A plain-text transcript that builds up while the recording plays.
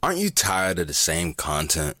Aren't you tired of the same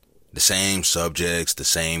content? The same subjects, the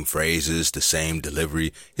same phrases, the same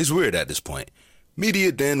delivery? It's weird at this point.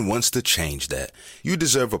 Media Den wants to change that. You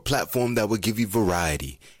deserve a platform that will give you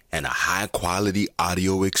variety and a high-quality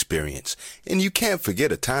audio experience. And you can't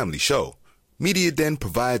forget a timely show. Media Den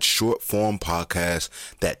provides short-form podcasts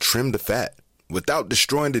that trim the fat without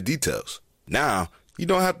destroying the details. Now, you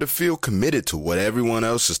don't have to feel committed to what everyone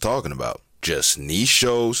else is talking about. Just niche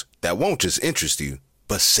shows that won't just interest you,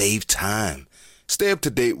 but save time. Stay up to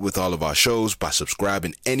date with all of our shows by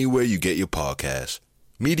subscribing anywhere you get your podcasts.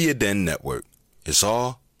 Media Den Network. It's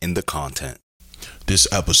all in the content.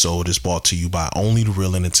 This episode is brought to you by Only the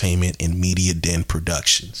Real Entertainment and Media Den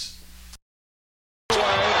Productions. To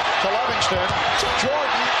Livingston, to Jordan.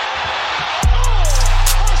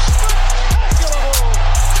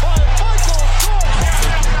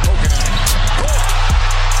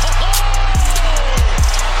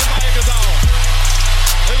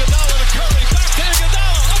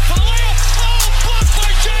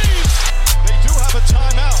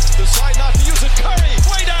 Decide not to use it. Curry,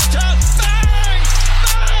 way downtown. Bang!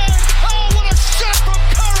 Bang! Oh, what a shot from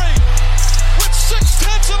Curry! With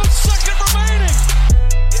 0.6 of a second remaining.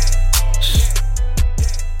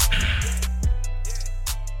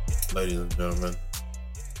 Ladies and gentlemen,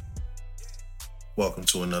 welcome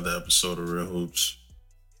to another episode of Real Hoops.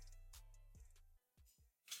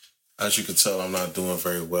 As you can tell, I'm not doing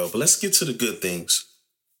very well, but let's get to the good things.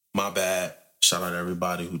 My bad. Shout out to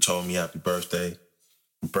everybody who told me happy birthday.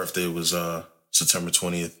 My birthday was September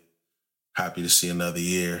 20th. Happy to see another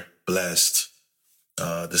year. Blessed.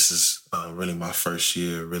 This is really my first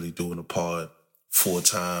year really doing the pod full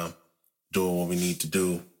time, doing what we need to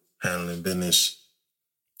do, handling business.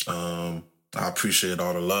 I appreciate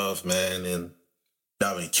all the love, man, and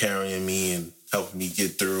y'all been carrying me and helping me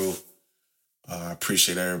get through. I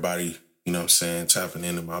appreciate everybody, you know what I'm saying, tapping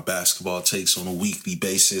into my basketball takes on a weekly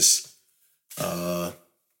basis.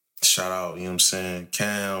 Shout out, you know what I'm saying,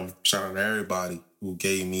 Cam. Shout out to everybody who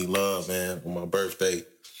gave me love, man, on my birthday.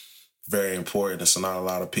 Very important. There's not a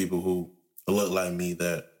lot of people who look like me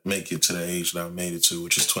that make it to the age that I made it to,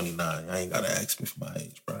 which is 29. I ain't got to ask me for my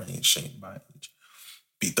age, bro. I ain't ashamed of my age.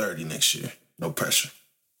 Be 30 next year. No pressure.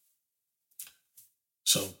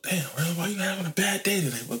 So, damn, man, why you having a bad day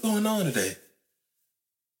today? What's going on today?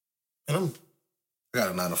 And I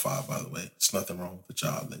got a 9-to-5, by the way. There's nothing wrong with the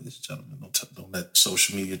job, ladies and gentlemen. Don't let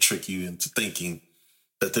social media trick you into thinking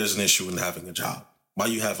that there's an issue in having a job while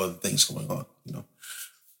you have other things going on, you know.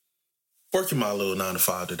 Working my little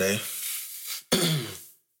 9-to-5 today.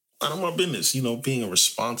 Out of my business, you know, being a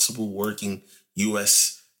responsible, working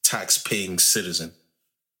U.S. tax-paying citizen.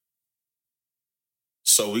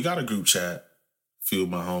 So we got a group chat. A few of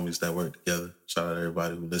my homies that work together. Shout out to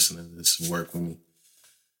everybody who listening to this and work with me.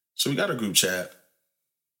 So we got a group chat.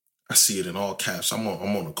 I see it in all caps. I'm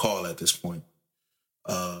on a call at this point.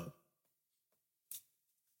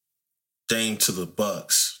 Dame to the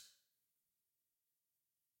Bucks.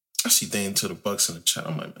 I see Dame to the Bucks in the chat.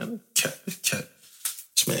 I'm like, man,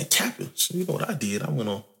 this man capping. So you know what I did? I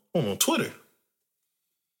went on Twitter.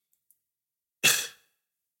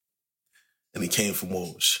 And it came from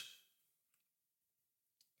Woj.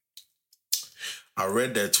 I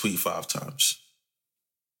read that tweet 5 times.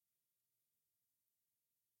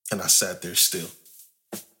 And I sat there still.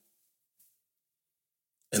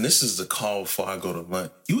 And this is the call before I go to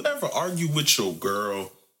lunch. You ever argue with your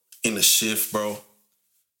girl in the shift, bro?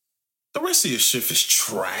 The rest of your shift is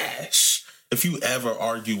trash. If you ever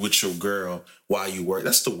argue with your girl while you work,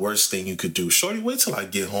 that's the worst thing you could do. Shorty, wait till I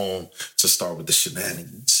get home to start with the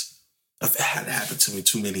shenanigans. I've had it happen to me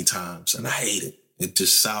too many times, and I hate it. It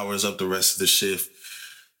just sours up the rest of the shift.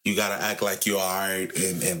 You got to act like you're all right,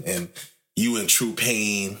 and you in true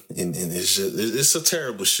pain, and it's a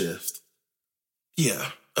terrible shift.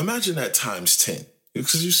 Yeah, imagine that times 10.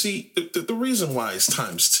 Because you see, the reason why it's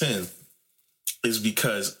times 10 is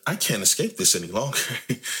because I can't escape this any longer.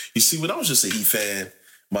 You see, when I was just a Heat fan,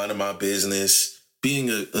 minding my business, being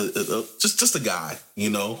just a guy,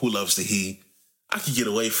 you know, who loves the Heat, I could get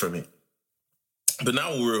away from it. But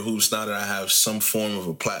now we're hoops, now that I have some form of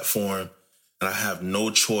a platform, and I have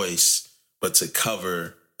no choice but to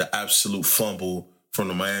cover the absolute fumble from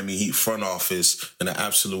the Miami Heat front office and the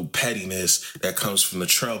absolute pettiness that comes from the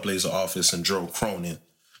Trailblazer office and Joe Cronin.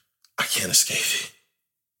 I can't escape it.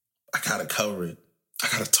 I gotta cover it. I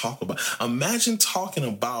gotta talk about it. Imagine talking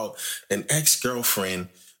about an ex-girlfriend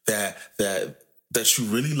that you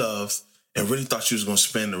really love and really thought you was going to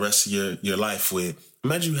spend the rest of your life with,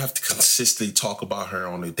 imagine you have to consistently talk about her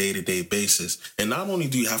on a day-to-day basis. And not only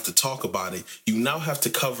do you have to talk about it, you now have to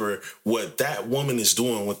cover what that woman is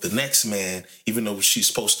doing with the next man, even though she's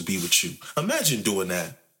supposed to be with you. Imagine doing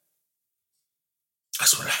that.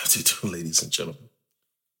 That's what I have to do, ladies and gentlemen.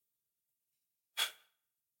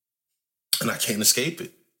 And I can't escape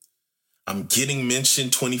it. I'm getting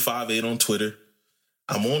mentioned 25-8 on Twitter.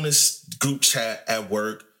 I'm on this group chat at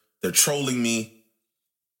work. They're trolling me.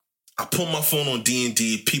 I put my phone on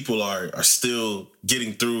D&D. People are still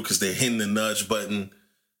getting through because they're hitting the nudge button.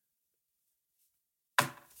 I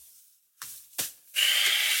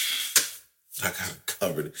got it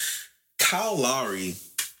covered. Kyle Lowry,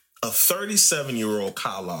 a 37-year-old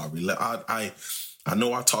Kyle Lowry. I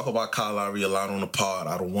know I talk about Kyle Lowry a lot on the pod.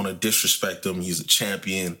 I don't want to disrespect him. He's a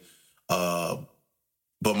champion. But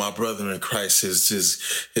my brother in Christ,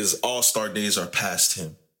 his all-star days are past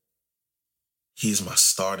him. He's my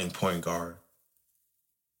starting point guard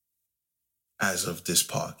as of this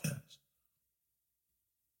podcast.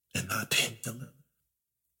 And not Damian Lillard.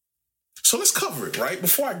 So let's cover it, right?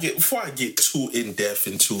 Before I get too in-depth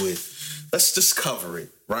into it, let's just cover it,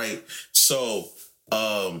 right? So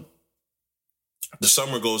the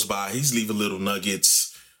summer goes by. He's leaving little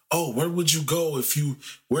nuggets. Oh, where would you go if you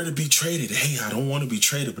were to be traded? Hey, I don't want to be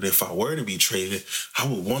traded, but if I were to be traded, I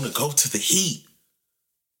would want to go to the Heat.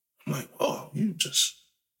 I'm like, oh, you just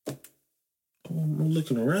I'm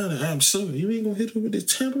looking around at Adam Silver. You ain't gonna hit him with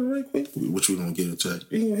this tampering right quick? Which we gonna get into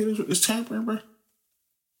that. You ain't gonna hit him with this tampering, bro?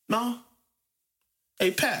 No?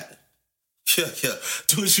 Hey, Pat. Yeah.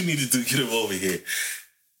 Do what you need to do. Get him over here.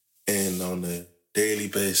 And on a daily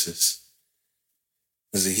basis,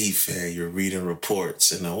 as a Heat fan, you're reading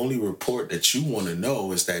reports, and the only report that you want to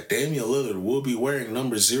know is that Damian Lillard will be wearing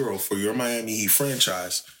number 0 for your Miami Heat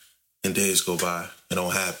franchise. And days go by. It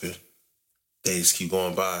don't happen. Days keep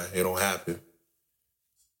going by. It don't happen.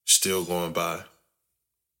 Still going by.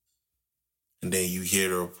 And then you hear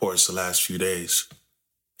the reports the last few days.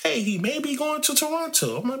 Hey, he may be going to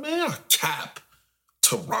Toronto. I'm like, man, cap.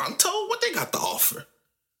 Toronto? What they got to offer?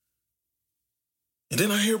 And then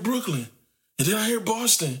I hear Brooklyn. And then I hear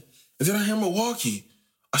Boston. And then I hear Milwaukee.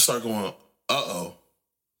 I start going, uh-oh.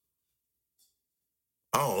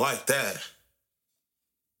 I don't like that.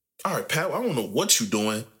 All right, Pat, I don't know what you're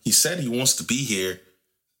doing. He said he wants to be here.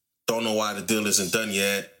 Don't know why the deal isn't done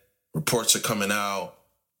yet. Reports are coming out.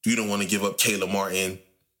 You don't want to give up Caleb Martin.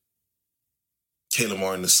 Caleb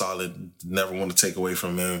Martin is solid. Never want to take away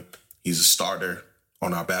from him. He's a starter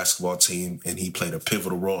on our basketball team, and he played a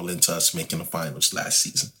pivotal role into us making the finals last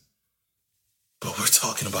season. But we're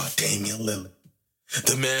talking about Damian Lillard.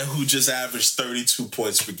 The man who just averaged 32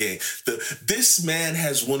 points per game. This man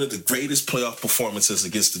has one of the greatest playoff performances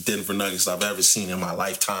against the Denver Nuggets I've ever seen in my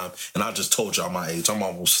lifetime. And I just told y'all my age. I'm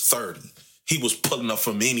almost 30. He was pulling up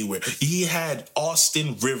from anywhere. He had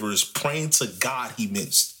Austin Rivers praying to God he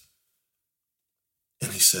missed.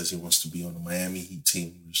 And he says he wants to be on the Miami Heat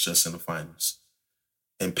team. He was just in the finals.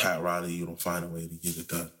 And Pat Riley, you don't find a way to get it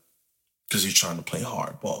done. Because you're trying to play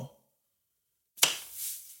hardball.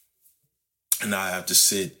 And now I have to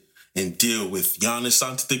sit and deal with Giannis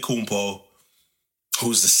Antetokounmpo,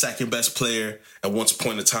 who's the second best player. At one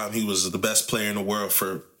point in time, he was the best player in the world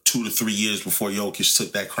for 2 to 3 years before Jokic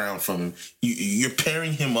took that crown from him. You're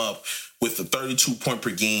pairing him up with a 32-point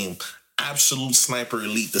per game, absolute sniper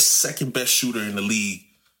elite, the second best shooter in the league,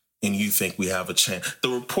 and you think we have a chance. The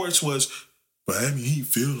reports was, Miami Heat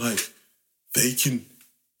feel like they can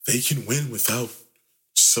win without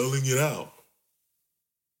selling it out.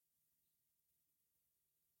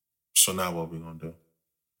 So now what we're going to do?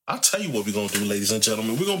 I'll tell you what we're going to do, ladies and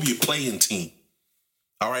gentlemen. We're going to be a playing team.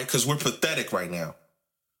 All right? Because we're pathetic right now.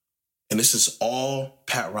 And this is all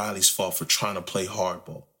Pat Riley's fault for trying to play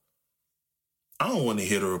hardball. I don't want to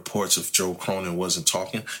hear the reports if Joe Cronin wasn't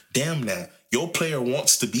talking. Damn that. Your player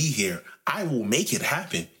wants to be here. I will make it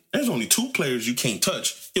happen. There's only 2 players you can't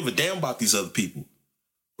touch. Give a damn about these other people.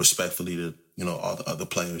 Respectfully to, all the other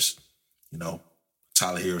players.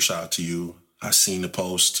 Tyler Hero, shout out to you. I seen the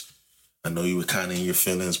post. I know you were kind of in your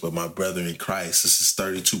feelings, but my brother in Christ, this is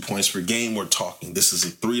 32 points per game we're talking. This is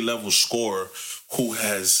a 3-level scorer who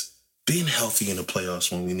has been healthy in the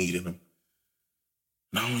playoffs when we needed him.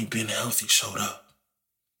 Not only been healthy, showed up.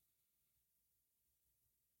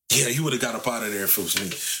 Yeah, he would have got up out of there if it was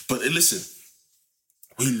me. But listen,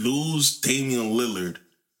 we lose Damian Lillard.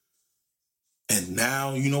 And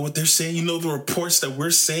now, you know what they're saying? You know the reports that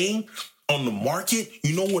we're saying on the market?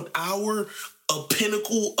 You know what our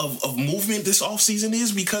pinnacle of movement this offseason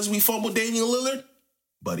is because we fumbled Damian Lillard?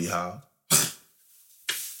 Buddy Hield.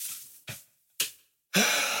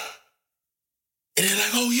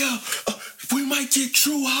 oh yeah, we might get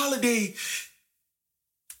Drew Holiday.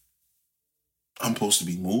 I'm supposed to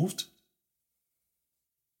be moved?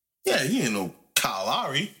 Yeah, he ain't no Kyle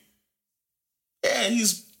Lowry. Yeah,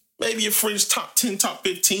 he's maybe a fringe top 10, top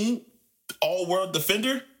 15 all-world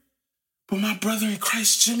defender. But my brother in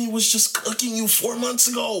Christ, Jimmy, was just cooking you 4 months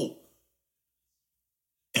ago.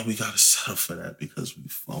 And we got to settle for that because we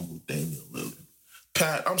fumbled Damian Lillard.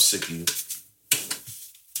 Pat, I'm sick of you.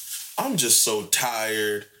 I'm just so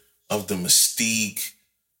tired of the mystique.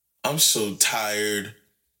 I'm so tired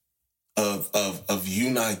of you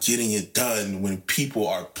not getting it done when people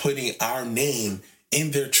are putting our name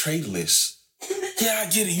in their trade list. Yeah, I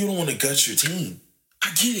get it. You don't want to gut your team. I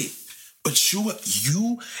get it. But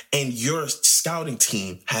you and your scouting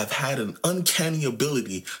team have had an uncanny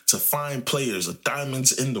ability to find players,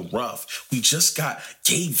 diamonds in the rough. We just got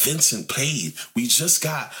Gabe Vincent paid. We just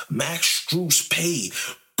got Max Strus paid.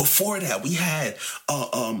 Before that, we had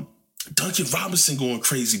Duncan Robinson going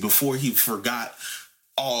crazy before he forgot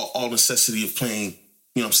all necessity of playing,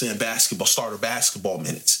 you know what I'm saying, starter basketball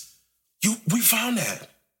minutes. We found that.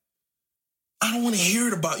 I don't want to hear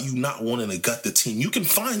it about you not wanting to gut the team. You can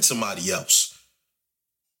find somebody else.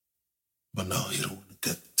 But no, you don't want to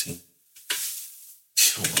gut the team.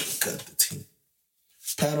 You don't want to gut the team.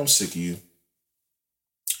 Pat, I'm sick of you.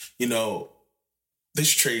 You know,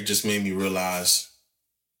 this trade just made me realize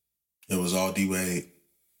it was all D-Wade.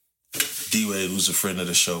 D-Wade, who's a friend of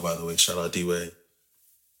the show, by the way. Shout out D-Wade.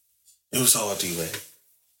 It was all D-Wade.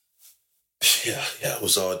 Yeah, it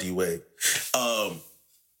was all D-Wade.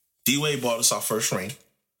 D-Wade bought us our first ring.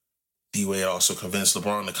 D-Wade also convinced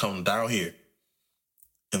LeBron to come down here.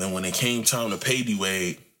 And then when it came time to pay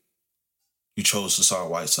D-Wade, you chose to sign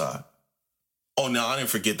Whiteside. Oh, no, I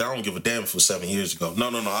didn't forget that. I don't give a damn if it was 7 years ago.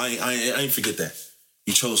 No, I ain't forget that.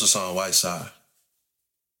 You chose to sign Whiteside.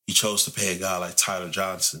 You chose to pay a guy like Tyler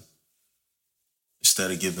Johnson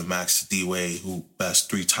instead of giving max to D-Wade, who has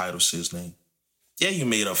 3 titles to his name. Yeah, you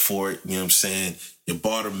made up for it, you know what I'm saying? You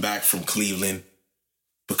bought him back from Cleveland.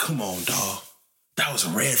 But come on, dawg. That was a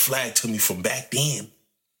red flag to me from back then.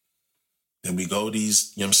 Then we go you know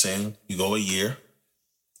what I'm saying? You go a year.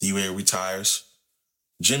 D-Wade retires.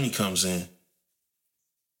 Jimmy comes in.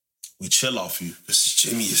 We chill off you because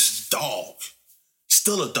Jimmy is a dog.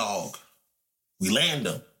 Still a dog. We land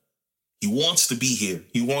him. He wants to be here.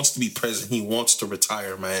 He wants to be present. He wants to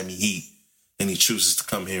retire Miami Heat. And he chooses to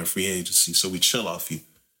come here in free agency. So we chill off you.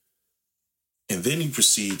 And then you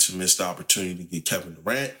proceed to miss the opportunity to get Kevin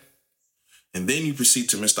Durant. And then you proceed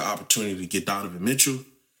to miss the opportunity to get Donovan Mitchell.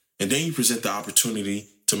 And then you present the opportunity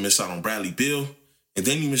to miss out on Bradley Beal. And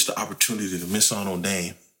then you miss the opportunity to miss out on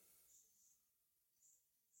Dame.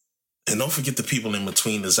 And don't forget the people in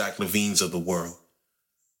between, the Zach LaVines of the world.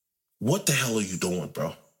 What the hell are you doing,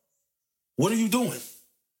 bro? What are you doing?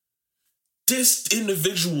 This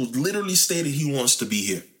individual literally stated he wants to be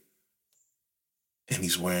here. And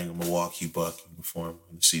he's wearing a Milwaukee Buck uniform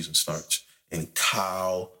when the season starts. And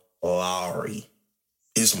Kyle Lowry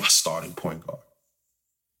is my starting point guard.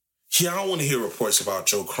 Yeah, I don't want to hear reports about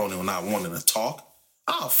Joe Cronin not wanting to talk.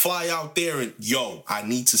 I'll fly out there and, I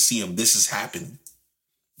need to see him. This is happening.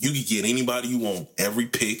 You can get anybody you want, every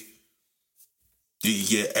pick. You can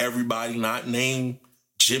get everybody not named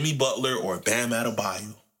Jimmy Butler or Bam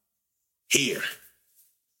Adebayo. Here.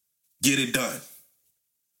 Get it done.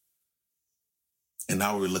 And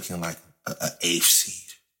now we're looking like an 8th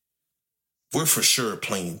seed. We're for sure a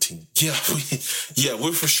playing team.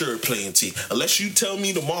 We're for sure a playing team. Unless you tell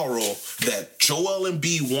me tomorrow that Joel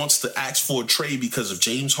Embiid wants to ask for a trade because of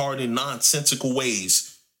James Harden nonsensical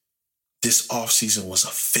ways, this offseason was a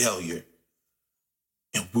failure.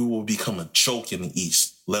 And we will become a joke in the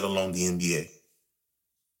East, let alone the NBA.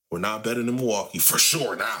 We're not better than Milwaukee, for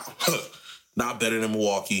sure now. Not better than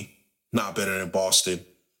Milwaukee, not better than Boston.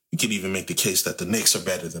 You can even make the case that the Knicks are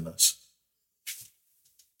better than us.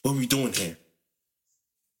 What are we doing here?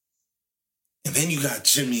 And then you got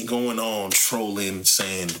Jimmy going on trolling,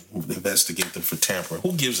 saying, investigate them for tampering.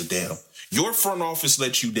 Who gives a damn? Your front office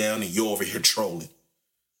let you down and you're over here trolling.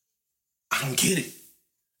 I don't get it.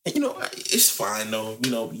 And, it's fine, though.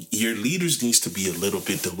 Your leaders needs to be a little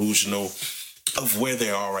bit delusional of where they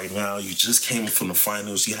are right now. You just came from the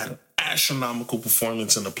finals. You had an astronomical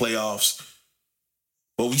performance in the playoffs.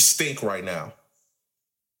 But we stink right now.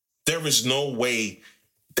 There is no way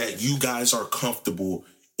that you guys are comfortable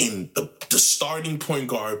in the starting point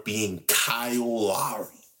guard being Kyle Lowry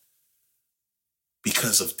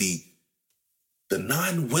because of the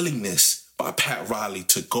non-willingness by Pat Riley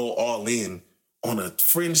to go all in on a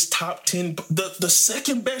fringe top 10, the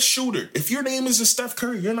second best shooter. If your name isn't Steph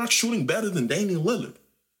Curry, you're not shooting better than Damian Lillard.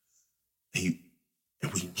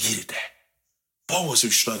 And we needed that. Boy, was we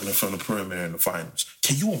struggling from the perimeter in the finals.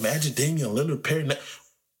 Can you imagine Damian Lillard pairing that?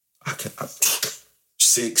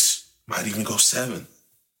 6, might even go 7.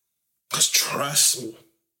 Because trust me,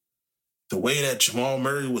 the way that Jamal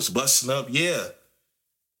Murray was busting up, yeah,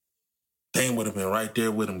 Dame would have been right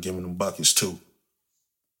there with him giving them buckets too.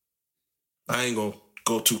 I ain't going to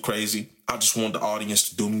go too crazy. I just want the audience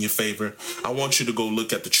to do me a favor. I want you to go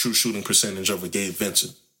look at the true shooting percentage of a Gabe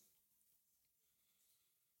Vincent.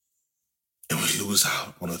 And we lose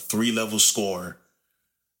out on a 3-level score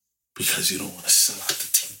because you don't want to sell out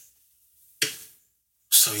the team.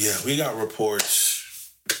 So, yeah, we got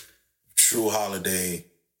reports. Drew Holiday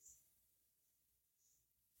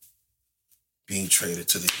being traded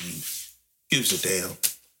to the Heat. Gives a damn.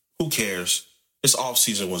 Who cares? This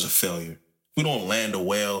offseason was a failure. We don't land a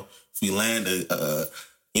whale. If we land you know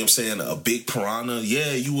what I'm saying, a big piranha,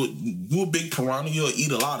 yeah, you a big piranha, you'll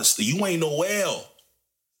eat a lot of stuff. You ain't no whale.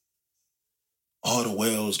 All the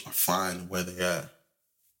whales are fine where they're at.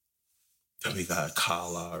 Then we got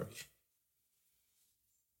Kyle Lowry.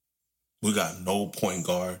 We got no point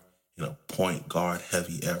guard in a point guard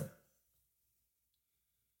heavy era.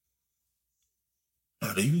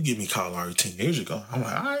 Now, if you give me Kyle Lowry 10 years ago, I'm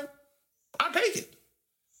like, all right, I'll take it.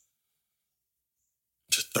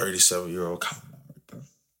 Just 37-year-old Kyle Lowry, bro.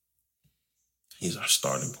 He's our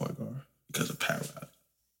starting point guard because of Pat Riley.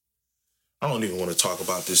 I don't even want to talk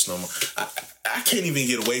about this no more. I can't even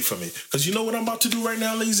get away from it. Because you know what I'm about to do right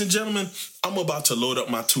now, ladies and gentlemen? I'm about to load up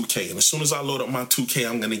my 2K. And as soon as I load up my 2K,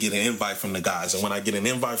 I'm going to get an invite from the guys. And when I get an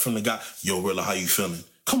invite from the guy, yo, Rilla, how you feeling?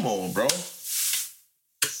 Come on, bro.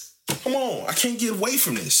 Come on. I can't get away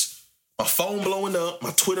from this. My phone blowing up.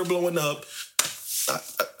 My Twitter blowing up.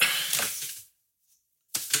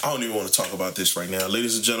 I don't even want to talk about this right now.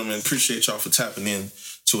 Ladies and gentlemen, appreciate y'all for tapping in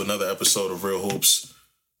to another episode of Real Hoops.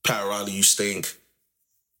 Pat Riley, you stink.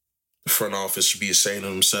 The front office should be ashamed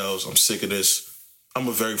of themselves. I'm sick of this. I'm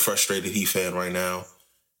a very frustrated Heat fan right now.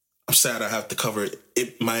 I'm sad I have to cover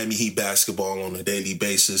Miami Heat basketball on a daily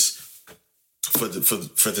basis for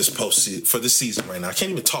this season right now. I can't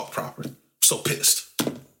even talk proper. I'm so pissed.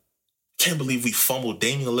 Can't believe we fumbled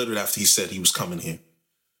Damian Lillard after he said he was coming here.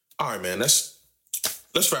 All right, man. Let's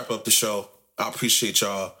wrap up the show. I appreciate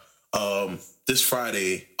y'all. This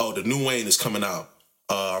Friday, the new Wayne is coming out.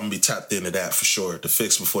 I'm going to be tapped into that for sure. The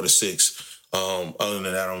Fix Before the 6. Other than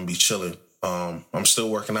that, I'm going to be chilling. I'm still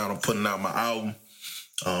working out. I'm putting out my album.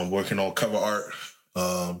 Working on cover art.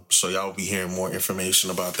 So y'all will be hearing more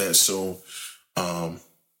information about that soon.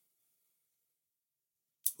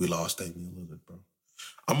 We lost Damian Lillard, bro.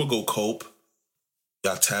 I'm going to go cope.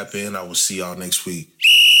 Y'all tap in. I will see y'all next week.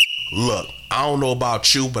 Look, I don't know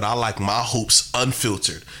about you, but I like my hoops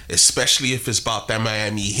unfiltered, especially if it's about that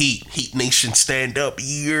Miami Heat. Heat Nation, stand up,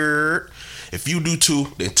 yeah. If you do too,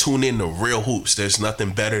 then tune in to Real Hoops. There's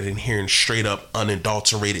nothing better than hearing straight up,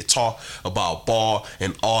 unadulterated talk about ball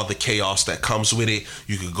and all the chaos that comes with it.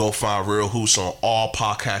 You can go find Real Hoops on all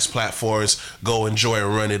podcast platforms. Go enjoy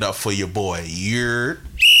and run it up for your boy, yeah.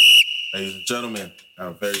 Ladies and gentlemen, I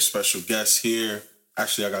have a very special guest here.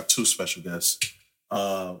 Actually, I got 2 special guests.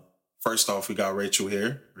 First off, we got Rachel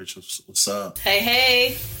here. Rachel, what's up?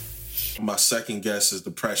 Hey. My second guess is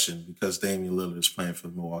depression because Damian Lillard is playing for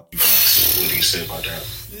the Milwaukee Bucks. What do you say about that?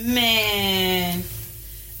 Man,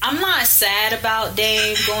 I'm not sad about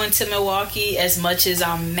Dame going to Milwaukee as much as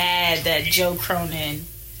I'm mad that Joe Cronin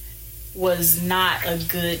was not a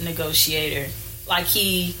good negotiator. Like,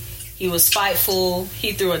 he was spiteful.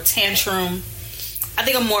 He threw a tantrum. I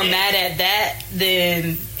think I'm more mad at that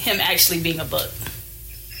than him actually being a Buck.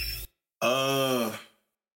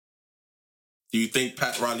 Do you think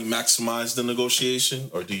Pat Riley maximized the negotiation,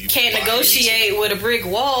 or do you can't negotiate with a brick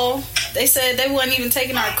wall? They said they wasn't even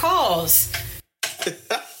taking our calls.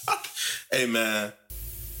 Hey man,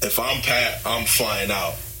 if I'm Pat, I'm flying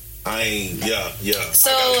out. I ain't, yeah.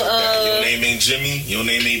 So your name ain't Jimmy, your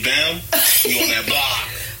name ain't Bam. You on that block?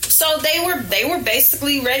 So they were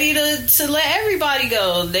basically ready to let everybody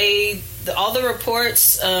go. All the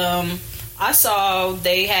reports I saw,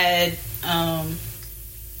 they had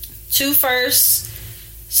 2 firsts,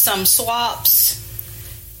 some swaps,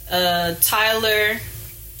 Tyler,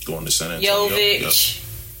 going to San Antonio, Jovic,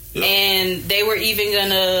 yep. And they were even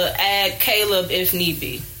gonna add Caleb if need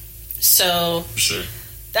be. So sure.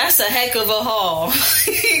 That's a heck of a haul.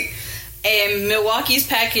 And Milwaukee's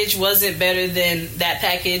package wasn't better than that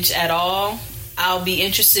package at all. I'll be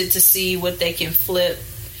interested to see what they can flip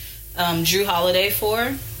Drew Holiday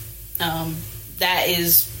for. That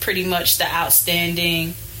is pretty much the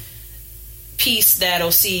outstanding piece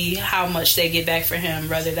that'll see how much they get back for him,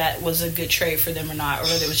 whether that was a good trade for them or not, or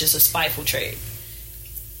whether it was just a spiteful trade.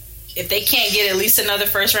 if they can't get at least another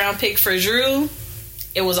first round pick for Drew,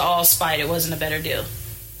 it was all spite. It wasn't a better deal.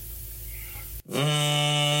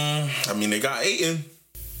 I mean, they got Ayton.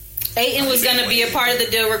 Ayton was going to be a part of the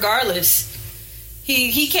deal regardless.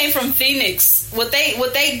 He came from Phoenix. What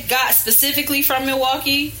they got specifically from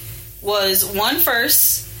Milwaukee was 1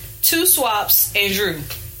 first, 2 swaps, and Drew.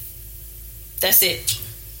 That's it.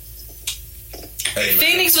 Hey,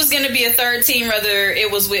 Phoenix was going to be a third team, whether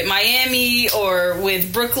it was with Miami or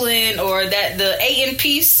with Brooklyn, or that the Ayton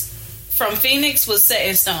piece from Phoenix was set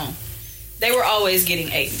in stone. They were always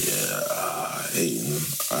getting Ayton. Yeah, Ayton.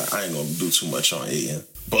 I ain't going to do too much on Ayton.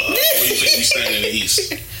 But what do you think we stand in the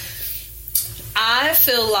East? I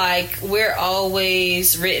feel like we're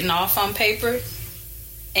always written off on paper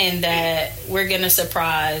and that we're going to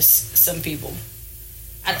surprise some people.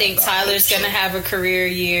 I think Tyler's going to have a career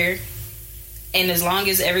year. And as long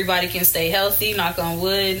as everybody can stay healthy, knock on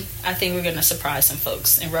wood, I think we're going to surprise some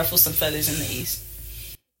folks and ruffle some feathers in the East.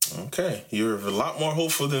 Okay. You're a lot more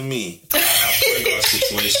hopeful than me. Our point guard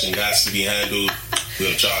situation has to be handled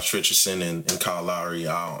with Josh Richardson and Kyle Lowry.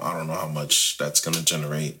 I don't know how much that's going to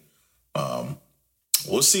generate.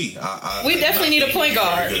 We'll see. We definitely need a point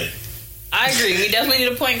guard. I agree. We definitely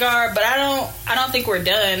need a point guard, but I don't think we're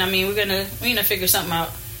done. I mean, we're gonna figure something out.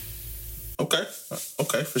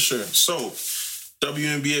 Okay, for sure. So,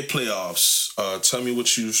 WNBA playoffs. Tell me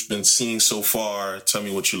what you've been seeing so far. Tell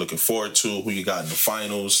me what you're looking forward to. Who you got in the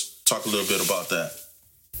finals. Talk a little bit about that.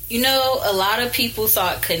 You know, a lot of people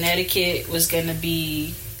thought Connecticut was going to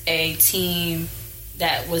be a team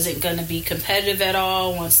that wasn't going to be competitive at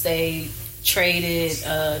all once they traded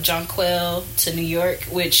Jonquel to New York,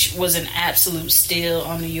 which was an absolute steal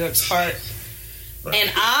on New York's part. Right.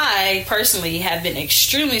 And I personally have been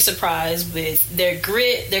extremely surprised with their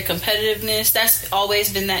grit, their competitiveness. That's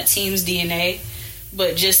always been that team's DNA.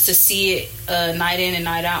 But just to see it night in and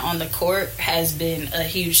night out on the court has been a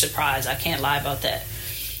huge surprise. I can't lie about that.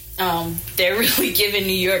 They're really giving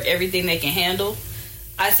New York everything they can handle.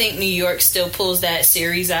 I think New York still pulls that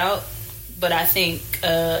series out, but I think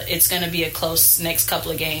it's going to be a close next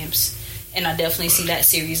couple of games. And I definitely see that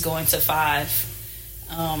series going to 5.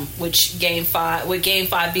 With game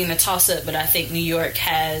 5 being a toss-up, but I think New York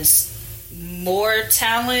has more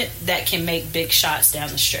talent that can make big shots down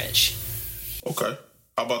the stretch. Okay.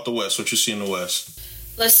 How about the West? What you see in the West?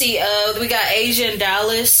 Let's see. We got Asia and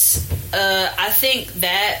Dallas. I think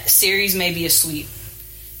that series may be a sweep.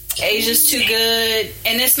 Asia's too good,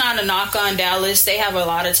 and it's not a knock on Dallas. They have a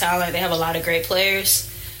lot of talent. They have a lot of great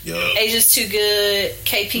players. Yep. Asia's too good.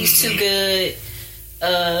 KP's too good.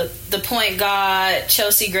 The point guard,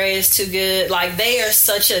 Chelsea Gray, is too good. Like, they are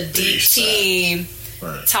such a deep team,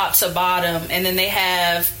 right, top to bottom. And then they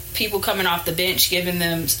have people coming off the bench giving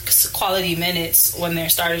them quality minutes when their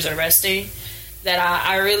starters are resting. That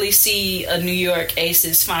I really see a New York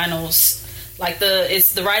Aces finals. Like,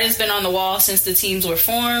 the writing's been on the wall since the teams were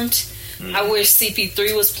formed. I wish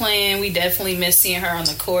CP3 was playing. We definitely miss seeing her on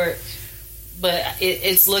the court. But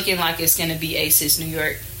it's looking like it's going to be Aces New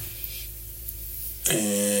York.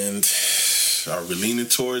 And are we leaning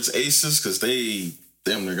towards Aces? Because they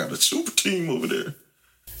damn near got a super team over there.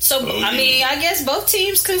 So, I mean, I guess both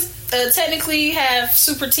teams could technically have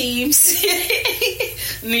super teams.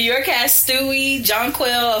 New York has Stewie,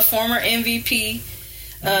 Jonquel, a former MVP,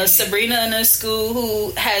 Sabrina Ionescu,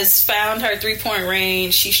 who has found her three-point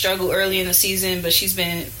range. She struggled early in the season, but she's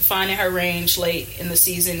been finding her range late in the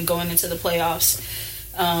season going into the playoffs.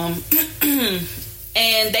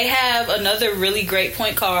 And they have another really great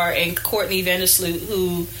point guard in Courtney Vandersloot,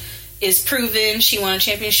 who is proven. She won a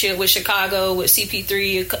championship with Chicago with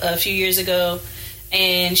CP3 a few years ago,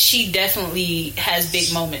 and she definitely has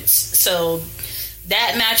big moments. So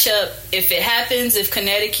that matchup, if it happens, if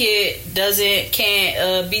Connecticut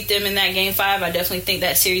can't beat them in that game 5, I definitely think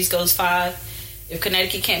that series goes 5. If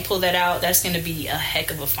Connecticut can't pull that out, that's going to be a heck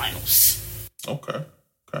of a finals. Okay.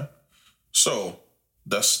 So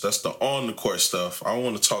that's the on the court stuff. I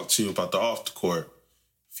want to talk to you about the off the court.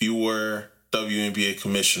 If you were WNBA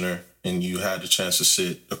commissioner and you had the chance to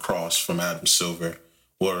sit across from Adam Silver,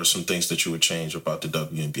 what are some things that you would change about the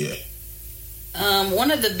WNBA?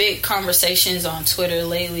 One of the big conversations on Twitter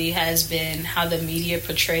lately has been how the media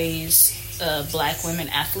portrays black women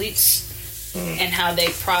athletes and how they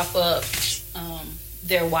prop up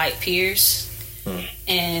their white peers.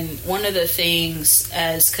 And one of the things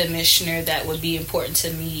as commissioner that would be important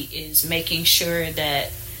to me is making sure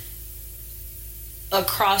that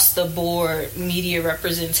across the board media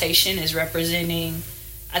representation is representing,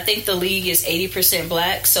 I think the league is 80%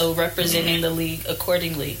 black, so representing the league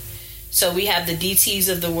accordingly. So we have the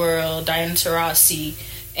DTs of the world, Diana Taurasi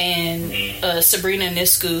and Sabrina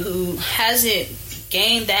Nisku, who hasn't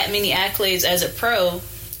gained that many accolades as a pro,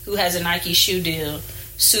 who has a Nike shoe deal.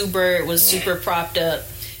 Sue Bird was super propped up.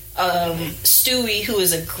 Stewie, who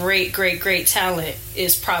is a great talent,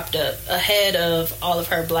 is propped up ahead of all of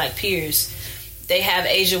her black peers. They have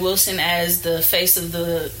Asia Wilson as the face of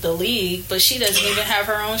the league, but she doesn't even have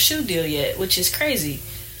her own shoe deal yet, which is crazy.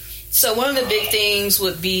 So one of the big things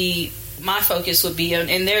would be, my focus would be on,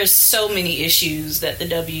 and there's so many issues that the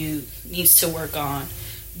W needs to work on,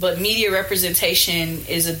 but media representation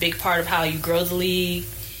is a big part of how you grow the league,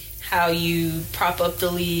 how you prop up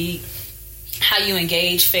the league, how you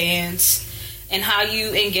engage fans, and how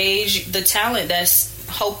you engage the talent that's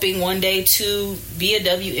hoping one day to be a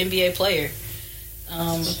WNBA player.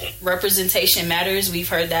 Representation matters. We've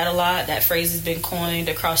heard that a lot. That phrase has been coined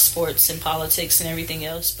across sports and politics and everything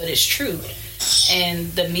else, but it's true. And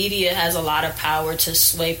the media has a lot of power to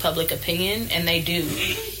sway public opinion, and they do.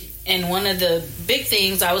 And one of the big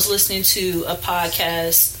things, I was listening to a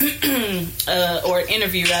podcast, or an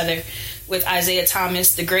interview rather, with Isaiah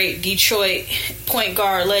Thomas, the great Detroit point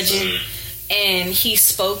guard legend, and he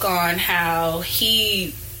spoke on how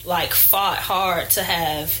he fought hard to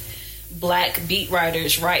have black beat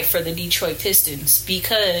writers write for the Detroit Pistons,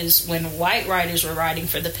 because when white writers were writing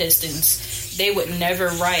for the Pistons, they would never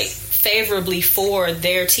write favorably for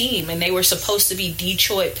their team, and they were supposed to be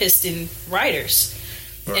Detroit Piston writers.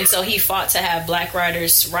 And so he fought to have black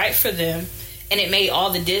writers write for them, and it made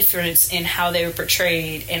all the difference in how they were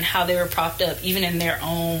portrayed and how they were propped up, even in their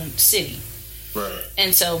own city. Right.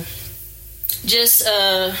 And so just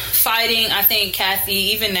fighting, I think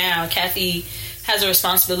Kathy has a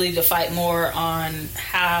responsibility to fight more on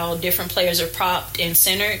how different players are propped and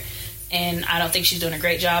centered, and I don't think she's doing a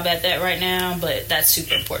great job at that right now, but that's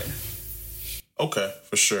super important. Okay,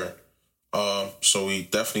 for sure. So we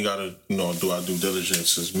definitely got to, do our due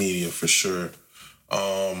diligence as media, for sure.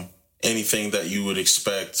 Anything that you would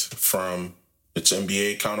expect from its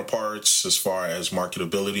NBA counterparts as far as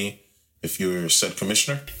marketability if you're said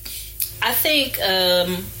commissioner? I think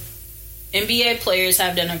NBA players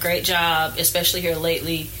have done a great job, especially here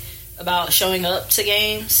lately, about showing up to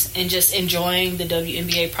games and just enjoying the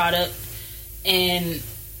WNBA product. And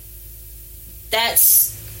that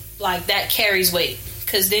carries weight,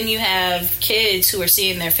 because then you have kids who are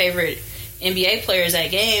seeing their favorite NBA players at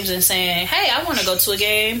games and saying, hey, I want to go to a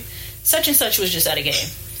game. Such and such was just at a game.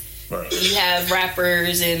 Right. You have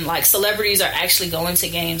rappers and celebrities are actually going to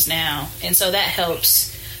games now, and so that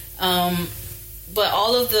helps. But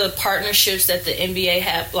all of the partnerships that the NBA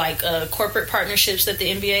have, corporate partnerships that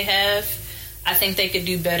the NBA have, I think they could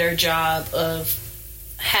do a better job of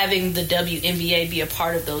having the WNBA be a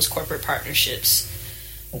part of those corporate partnerships.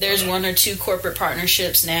 Okay. There's one or two corporate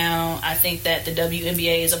partnerships now I think that the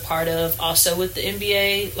WNBA is a part of, also with the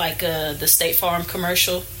NBA, the State Farm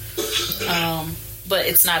commercial. But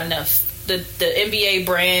it's not enough. The NBA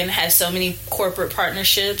brand has so many corporate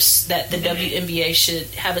partnerships that the WNBA should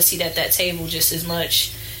have a seat at that table just as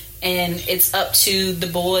much. And it's up to the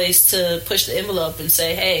boys to push the envelope and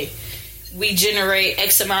say, hey, we generate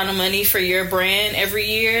X amount of money for your brand every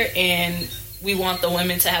year, and we want the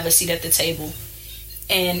women to have a seat at the table.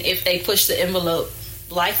 And if they push the envelope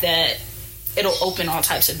like that, it'll open all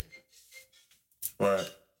types of... Right.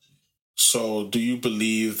 So do you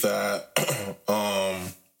believe that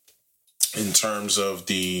in terms of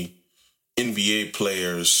the NBA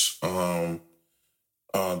players, that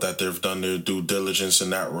they've done their due diligence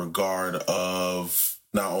in that regard of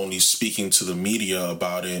not only speaking to the media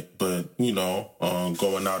about it, but,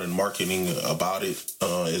 going out and marketing about it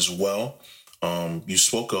as well? You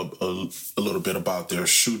spoke a little bit about their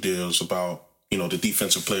shoe deals, about, the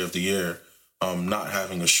defensive player of the year not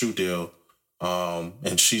having a shoe deal.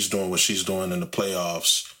 And she's doing what she's doing in the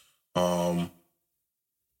playoffs.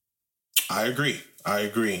 I agree.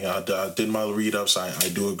 I did my read-ups. I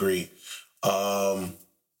do agree. Now,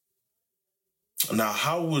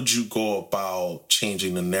 how would you go about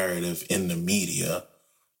changing the narrative in the media?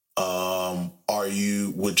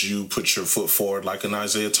 Would you put your foot forward like an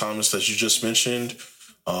Isaiah Thomas that you just mentioned?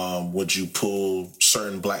 Would you pull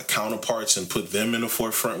certain black counterparts and put them in the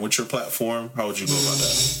forefront with your platform? How would you go about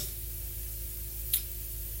that?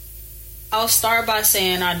 I'll start by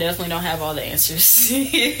saying I definitely don't have all the answers.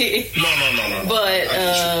 No. But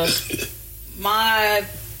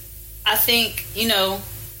I think,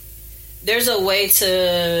 there's a way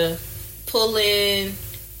to pull in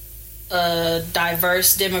a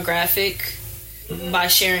diverse demographic by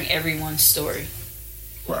sharing everyone's story.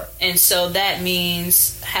 Right. And so that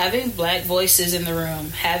means having black voices in the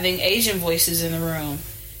room, having Asian voices in the room,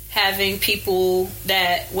 having people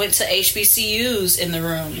that went to HBCUs in the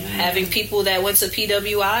room, having people that went to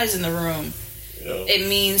PWIs in the room. Yep. It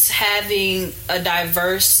means having a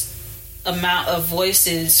diverse amount of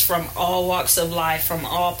voices from all walks of life, from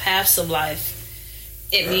all paths of life.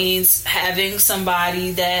 It means having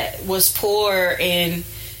somebody that was poor and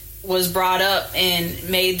was brought up and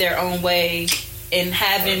made their own way, and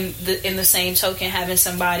having in the same token, having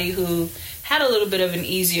somebody who had a little bit of an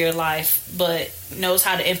easier life but knows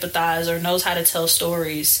how to empathize or knows how to tell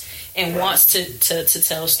stories and wants to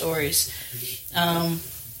tell stories.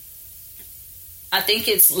 I think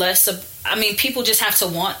it's less of, people just have to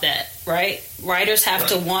want that, right? Writers have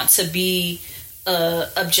to want to be a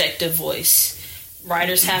objective voice.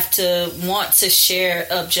 Writers have to want to share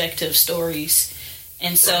objective stories.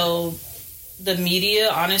 And so the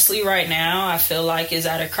media, honestly, right now, I feel like is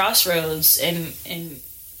at a crossroads and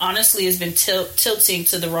honestly has been tilting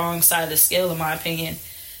to the wrong side of the scale, in my opinion,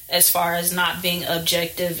 as far as not being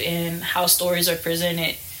objective in how stories are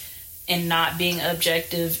presented and not being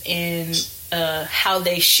objective in how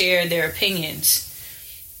they share their opinions.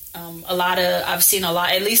 I've seen a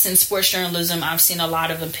lot, at least in sports journalism, I've seen a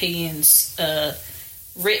lot of opinions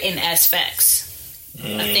written as facts.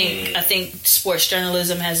 I think sports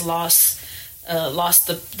journalism has lost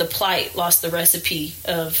the plight, lost the recipe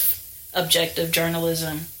of objective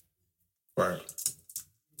journalism. Right.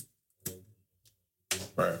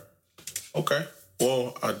 Okay.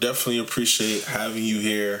 Well, I definitely appreciate having you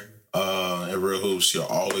here at Real Hoops. You're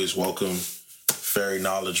always welcome. Very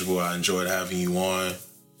knowledgeable. I enjoyed having you on.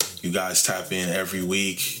 You guys tap in every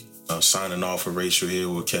week. Signing off for Rachel here.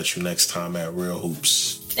 We'll catch you next time at Real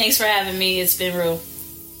Hoops. Thanks for having me. It's been real.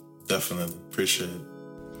 Definitely. Appreciate it.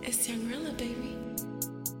 It's Young Rilla, baby.